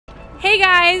Hey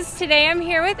guys, today I'm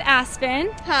here with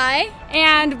Aspen. Hi.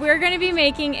 And we're going to be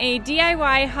making a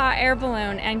DIY hot air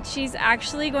balloon, and she's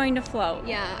actually going to float.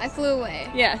 Yeah, I flew away.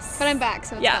 Yes. But I'm back,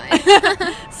 so it's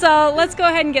fine. So let's go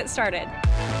ahead and get started.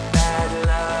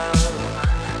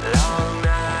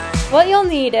 What you'll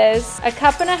need is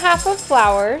 1.5 cups of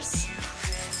flowers,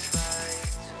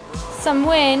 some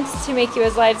wind to make you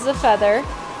as light as a feather,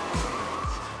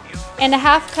 and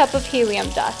 1/2 cup of helium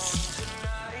dust.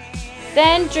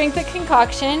 Then drink the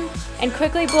concoction and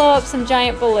quickly blow up some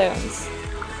giant balloons.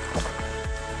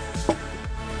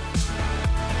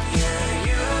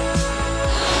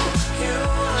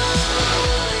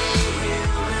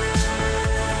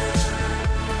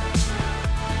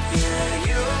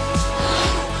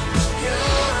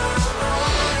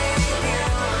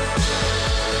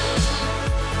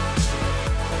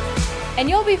 And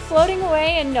you'll be floating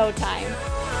away in no time.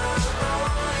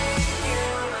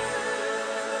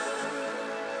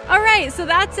 Alright, so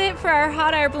that's it for our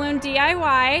hot air balloon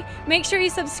DIY. Make sure you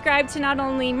subscribe to not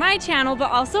only my channel,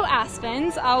 but also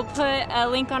Aspyn's. I'll put a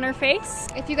link on her face.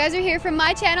 If you guys are here from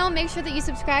my channel, make sure that you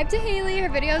subscribe to Hailey. Her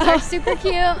videos are super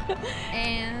cute.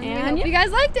 And we hope you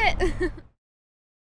guys liked it.